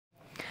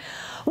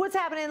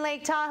what's happening in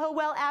Lake Tahoe?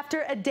 Well,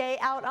 after a day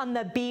out on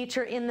the beach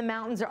or in the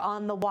mountains or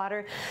on the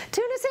water,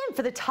 tune us in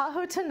for the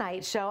Tahoe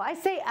Tonight Show. I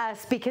say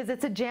us because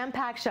it's a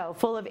jam-packed show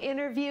full of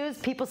interviews,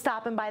 people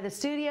stopping by the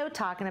studio,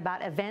 talking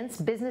about events,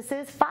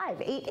 businesses,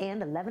 5, 8,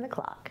 and 11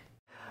 o'clock.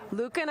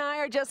 Luca and I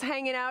are just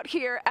hanging out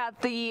here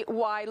at the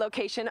Y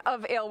location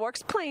of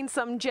AleWorx, playing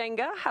some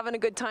Jenga, having a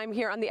good time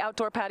here on the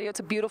outdoor patio.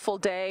 It's a beautiful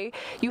day.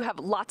 You have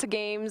lots of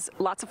games,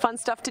 lots of fun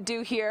stuff to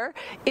do here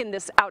in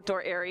this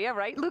outdoor area,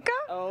 right, Luca?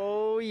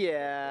 Oh,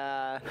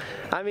 yeah.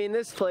 I mean,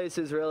 this place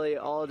is really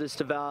all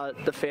just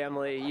about the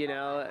family, you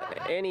know,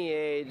 any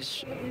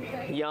age,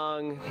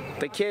 young.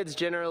 The kids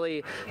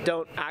generally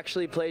don't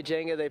actually play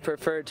Jenga. They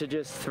prefer to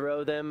just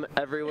throw them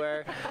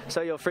everywhere.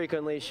 So you'll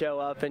frequently show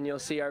up and you'll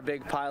see our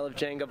big pile of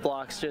Jenga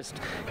blocks just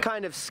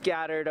kind of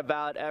scattered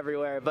about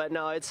everywhere. But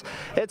no, it's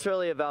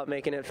really about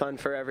making it fun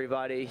for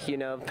everybody. You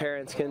know,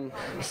 parents can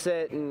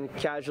sit and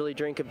casually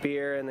drink a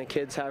beer and the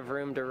kids have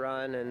room to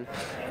run, and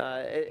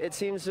it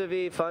seems to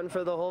be fun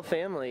for the whole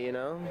family, you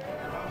know.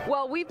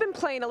 Well, we've been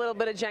playing a little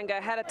bit of Jenga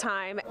ahead of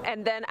time,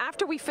 and then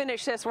after we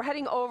finish this, we're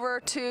heading over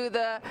to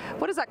the,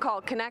 what is that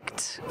called,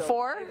 Connect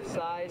 4? Life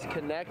size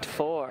Connect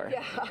 4.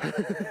 Yeah.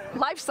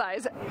 Life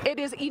size. It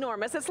is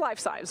enormous. It's life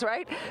size,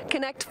 right?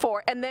 Connect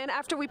 4. And then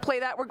after we play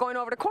that, we're going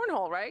over to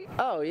Cornhole, right?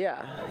 Oh,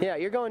 yeah. Yeah,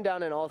 you're going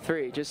down in all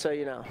three, just so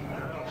you know.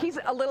 He's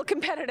a little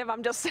competitive,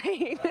 I'm just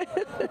saying.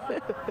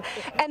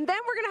 And then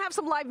we're going to have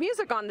some live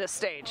music on this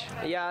stage.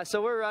 Yeah,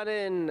 so we're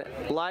running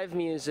live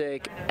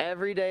music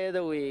every day of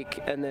the week,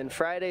 and then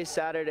Friday,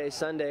 Saturday,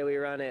 Sunday, we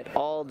run it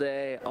all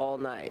day, all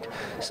night.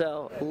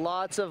 So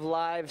lots of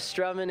live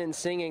strumming and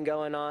singing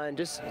going on,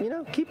 just, you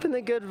know, keeping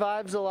the good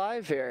vibes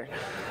alive here.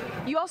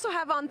 You also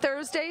have on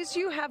Thursdays,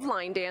 you have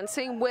line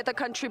dancing with a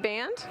country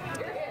band.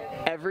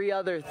 Every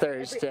other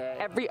Thursday.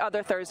 Every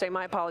other Thursday,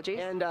 my apologies.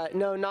 And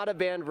no, not a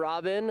band.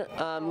 Robin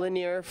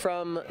Lanier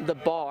from the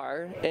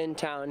bar in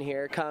town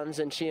here comes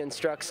and she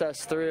instructs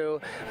us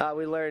through.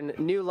 We learn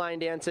new line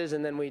dances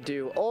and then we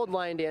do old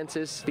line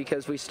dances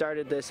because we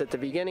started this at the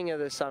beginning of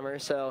the summer.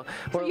 So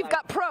you've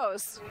got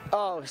pros.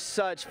 Oh,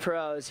 such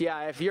pros.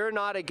 Yeah, if you're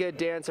not a good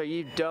dancer,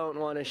 you don't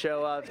want to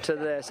show up to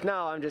this.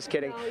 No, I'm just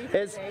kidding.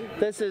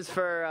 This is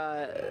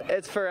for,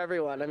 it's for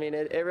everyone. I mean,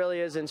 it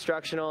really is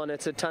instructional and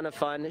it's a ton of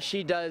fun.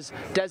 She does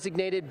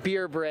designated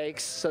beer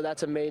breaks, so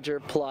that's a major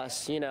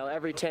plus. You know,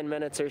 every 10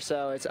 minutes or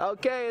so, it's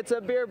okay, it's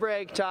a beer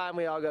break time.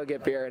 We all go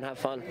get beer and have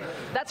fun.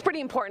 That's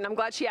pretty important. I'm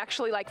glad she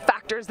actually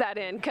factors that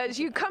in, because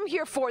you come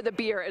here for the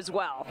beer as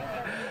well.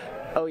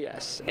 Oh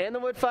yes, and the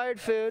wood-fired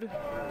food,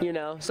 you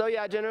know. So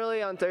yeah,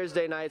 generally on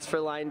Thursday nights for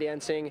line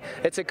dancing,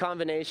 it's a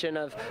combination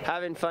of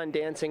having fun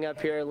dancing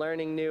up here,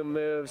 learning new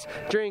moves,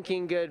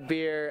 drinking good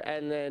beer,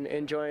 and then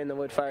enjoying the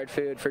wood-fired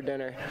food for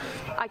dinner.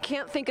 I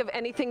can't think of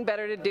anything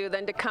better to do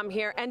than to come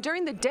here, and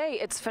during the day,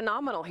 it's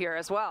phenomenal here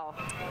as well.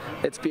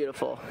 It's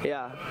beautiful,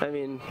 yeah. I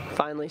mean,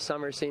 finally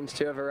summer seems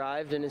to have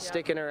arrived and is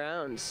sticking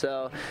around.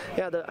 So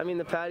yeah, I mean,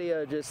 the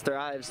patio just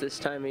thrives this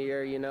time of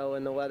year, you know,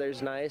 when the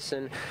weather's nice,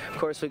 and of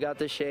course we got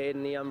the shade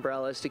and the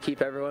umbrellas to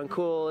keep everyone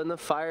cool, and the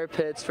fire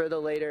pits for the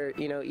later,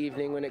 you know,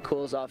 evening when it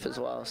cools off as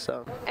well.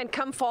 So. And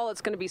come fall, it's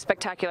going to be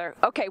spectacular.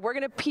 Okay, we're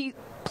going to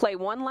play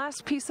one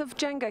last piece of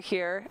Jenga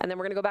here, and then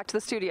we're going to go back to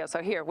the studio.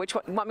 So here, which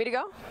one? Want me to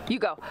go? You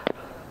go.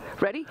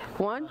 Ready?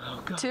 1,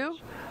 2.